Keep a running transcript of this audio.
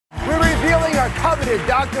our coveted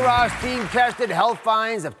Dr. Oz team-tested health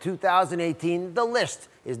finds of 2018. The list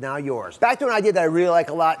is now yours. Back to an idea that I really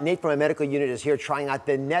like a lot. Nate from my medical unit is here trying out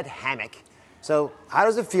the Net Hammock. So how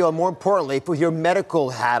does it feel, and more importantly, with your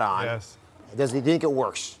medical hat on? Yes. Do you think it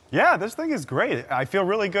works? Yeah, this thing is great. I feel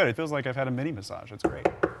really good. It feels like I've had a mini massage. It's great.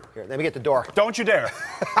 Here, let me get the door. Don't you dare.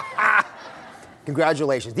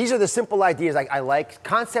 Congratulations. These are the simple ideas I like.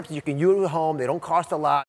 Concepts that you can use at home. They don't cost a lot.